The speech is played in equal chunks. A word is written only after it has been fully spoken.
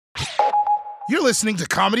You're listening to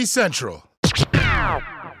Comedy Central.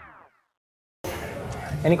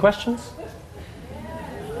 Any questions?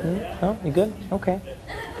 No? You good? Okay.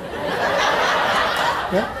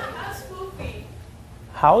 Yeah?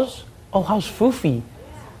 How's? Oh, how's Foofy?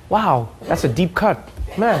 Wow, that's a deep cut.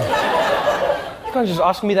 Man. You can't just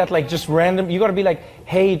ask me that like just random. You gotta be like,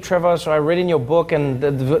 hey, Trevor, so I read in your book, and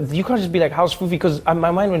you can't just be like, how's Foofy? Because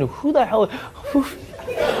my mind went, who the hell? Foofy?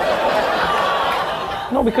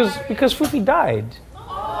 No, because Foofy died.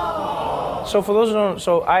 So for those who don't,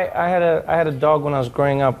 so I had a dog when I was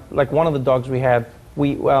growing up. Like one of the dogs we had,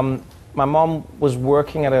 my mom was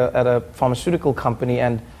working at a pharmaceutical company,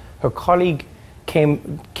 and her colleague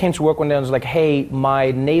came to work one day and was like, hey,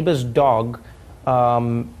 my neighbor's dog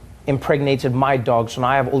impregnated my dog, so now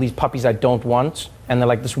I have all these puppies I don't want, and they're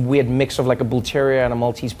like this weird mix of like a bull terrier and a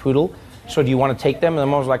Maltese poodle. So do you want to take them? And the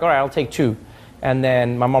mom was like, all right, I'll take 2. And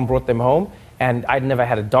then my mom brought them home, and I'd never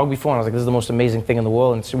had a dog before, and I was like, this is the most amazing thing in the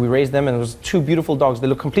world. And so we raised them, and it was 2 beautiful dogs. They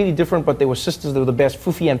looked completely different, but they were sisters. They were the best,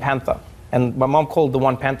 Foofy and Panther. And my mom called the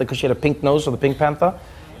one Panther because she had a pink nose, so the Pink Panther.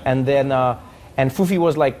 And then, and Foofy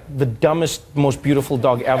was like the dumbest, most beautiful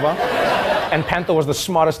dog ever. And Panther was the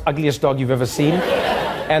smartest, ugliest dog you've ever seen.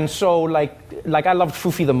 And so like I loved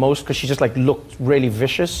Foofy the most because she just like looked really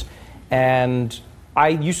vicious. And I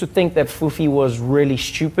used to think that Foofy was really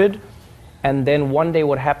stupid. And then one day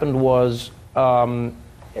what happened was,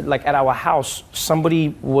 like at our house,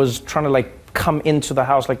 somebody was trying to like come into the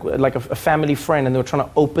house, like a family friend, and they were trying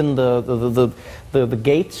to open the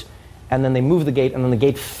gate, and then they moved the gate, and then the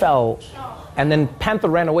gate fell. And then Panther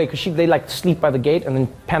ran away because they like sleep by the gate, and then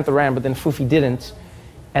Panther ran, but then Foofy didn't.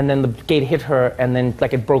 And then the gate hit her, and then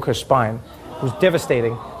like it broke her spine. It was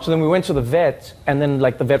devastating. So then we went to the vet, and then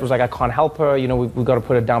like the vet was like, I can't help her, you know, we've got to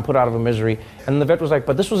put her down, put her out of her misery. And the vet was like,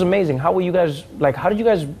 but this was amazing. How did you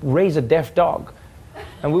guys raise a deaf dog?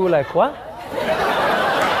 And we were like, what?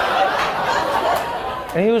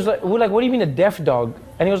 And he was like, we're like, what do you mean a deaf dog?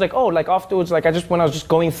 And he was like, oh, like afterwards, like when I was just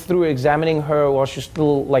going through examining her while she's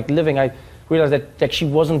still like living, I realized that like she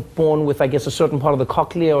wasn't born with, I guess, a certain part of the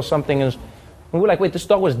cochlea or something. And we were like, wait, this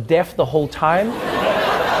dog was deaf the whole time?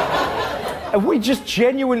 And we just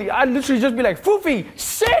genuinely, I'd literally just be like, Foofy,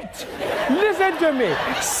 sit! Listen to me!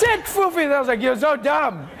 Sit, Foofy! And I was like, you're so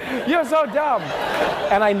dumb! You're so dumb!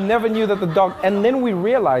 And I never knew that the dog, and then we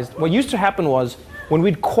realized, what used to happen was, when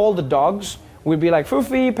we'd call the dogs, we'd be like,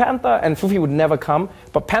 Foofy, Panther, and Foofy would never come,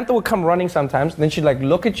 but Panther would come running sometimes, and then she'd like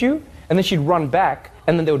look at you, and then she'd run back,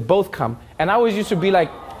 and then they would both come. And I always used to be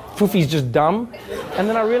like, Foofy's just dumb. And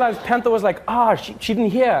then I realized Panther was like, she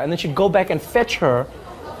didn't hear, and then she'd go back and fetch her,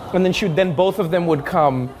 and then both of them would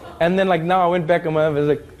come. And then like now I went back and my was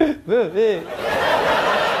like, Foofy,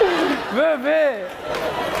 Foofy,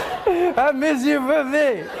 I miss you,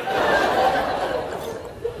 Foofy.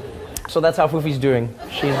 So that's how Foofy's doing.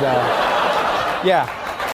 She's, yeah.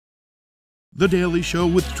 The Daily Show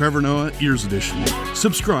with Trevor Noah, Ears Edition.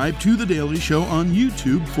 Subscribe to The Daily Show on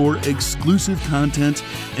YouTube for exclusive content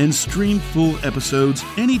and stream full episodes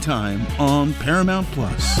anytime on Paramount+.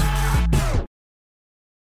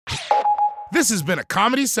 This has been a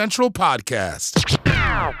Comedy Central podcast.